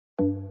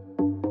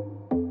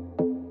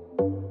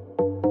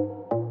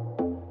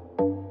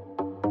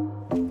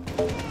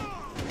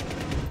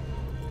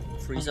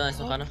Wieso ist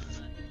noch einer?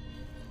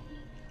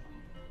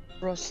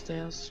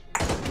 Stairs.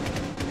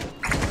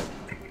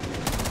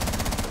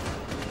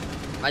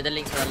 Weiter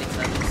links, weiter links,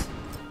 weiter links.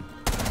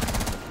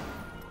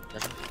 Ja,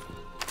 schon.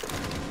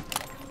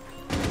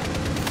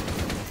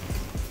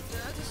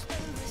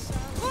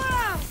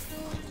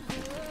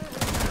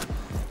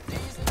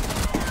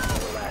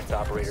 Last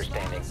operator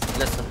standing.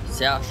 Letzter.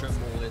 Sehr schön,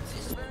 Moritz.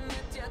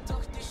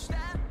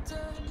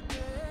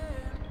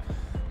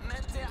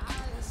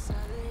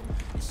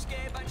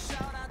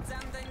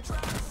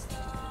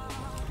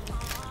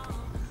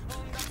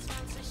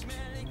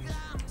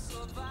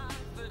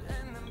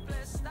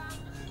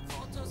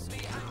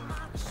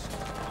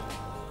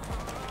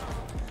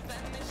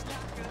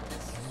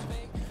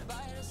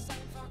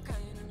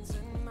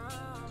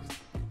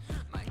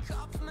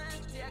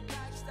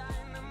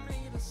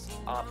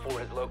 Op 4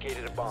 has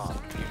located a bomb.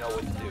 You know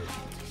what to do.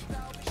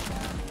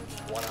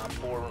 One Op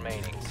 4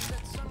 remaining.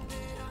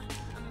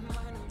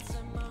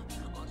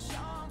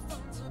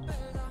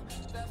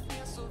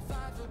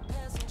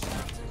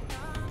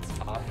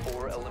 Op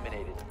 4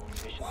 eliminated.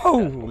 Mission Oh,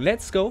 successful.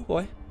 let's go,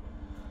 boy.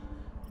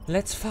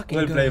 Let's fucking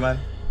Well go. played, man.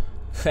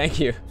 Thank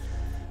you.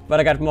 But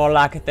I got more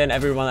luck than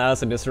everyone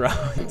else in this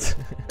round.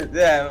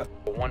 Yeah.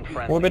 One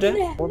friendly. Wo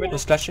bitte?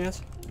 Was klatschen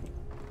jetzt?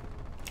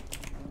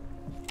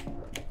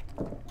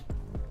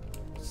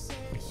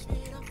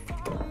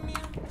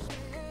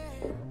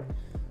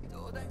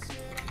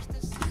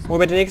 Wo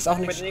bitte nix? Auch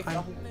nicht.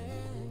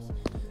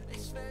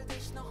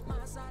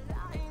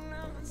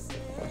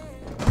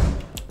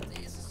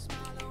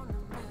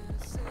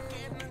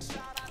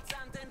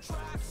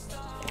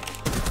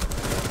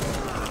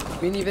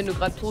 Mini, wenn du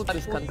gerade tot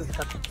bist, kannst du.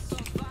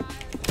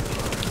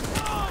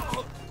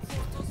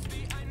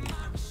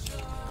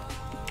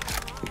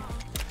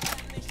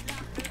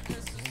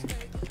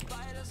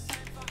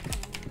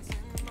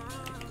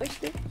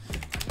 Richtig?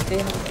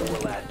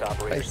 Last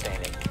operator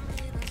standing.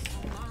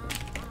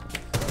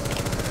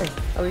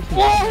 Hab ich nicht.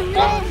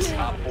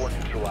 Op 4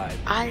 neutralized.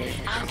 Alter.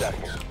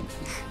 Successful.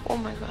 Oh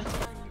mein Gott.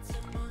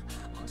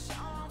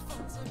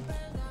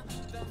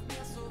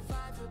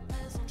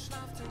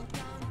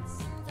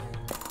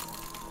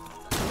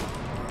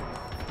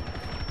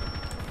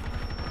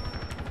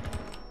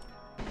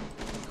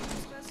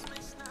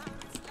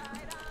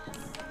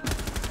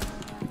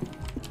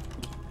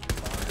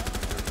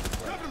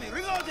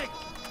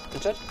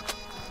 Legit?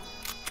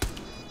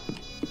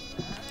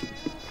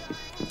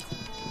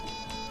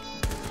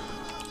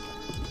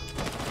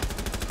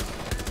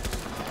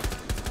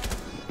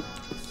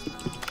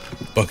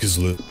 Buck is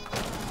lit.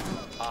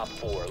 Op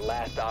 4,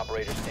 last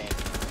operator standing.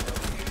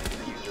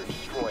 User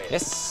destroy it.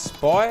 Yes,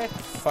 boy.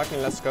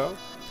 Fucking let's go.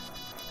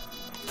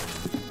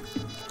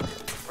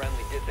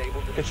 Friendly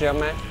disabled. Good job,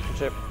 man. Good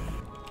job.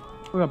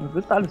 Ja, du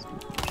bist alles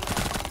gut.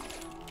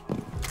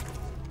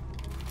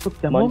 Guck,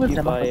 der Moritz,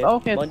 der macht das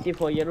auch jetzt. Monty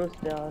for Jeros,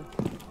 der.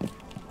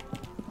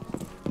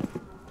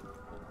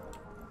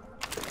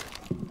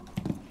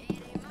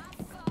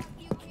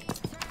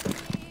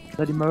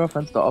 Da die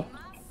Mirrorfenster auf.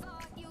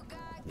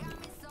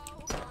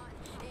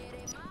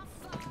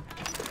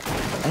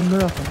 Ein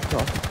Mirrorfenster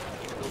auf.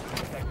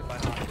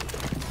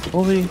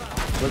 Ori,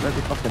 wird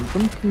also auf den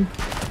 5.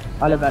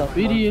 Alle werden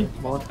ready.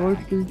 Moritz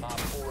holst du.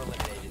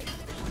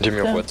 Könnt ihr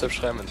mir auf WhatsApp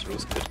schreiben, wenn es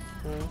losgeht?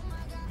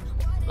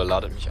 Oder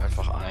ladet mich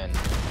einfach ein.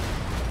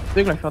 Ich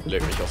bin gleich fertig.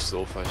 Leg mich aufs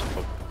Sofa,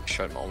 ich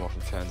schalte mal auch mal auf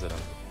den Fernseher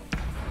dann.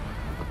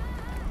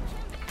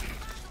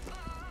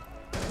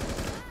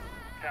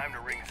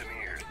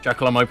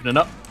 Jackal, I'm opening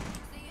up.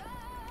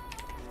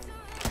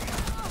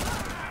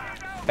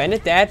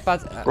 Bennett dead,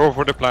 but... Go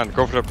for the plan,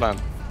 go for the plan.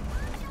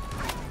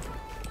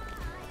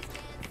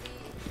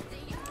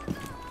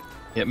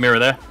 Yeah, mirror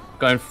there.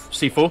 Going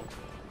C4.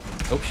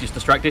 Oh, she's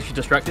distracted, she's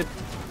distracted.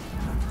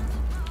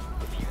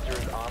 Diffuser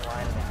is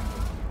online now.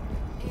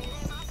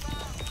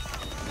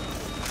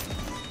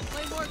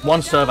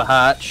 One server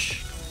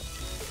hatch.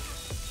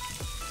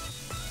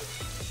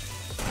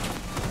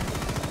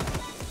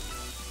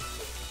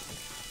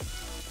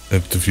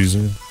 App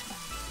diffusing.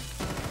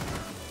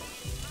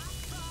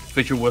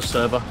 Visual was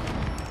server.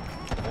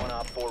 One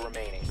Op 4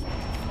 remaining.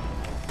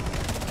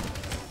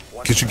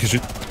 One Kitchen,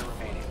 kitchen.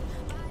 remaining.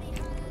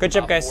 Good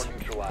job, Op guys. 4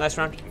 neutralized. Nice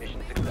round.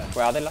 Mission successful.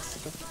 Where are they last?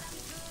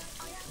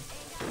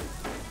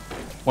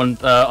 One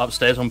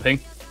upstairs on ping.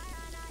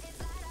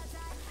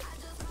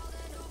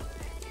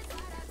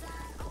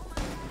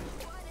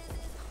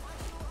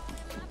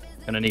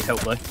 Gonna need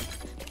help though.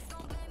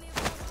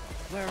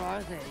 Where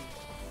are they?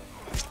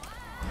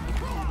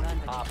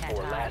 Op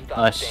 4 last stop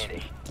Nice.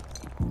 standing.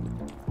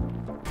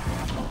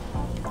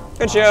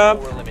 Good job.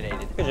 Op 4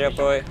 eliminated. Good job,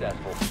 Mission boy.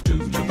 successful.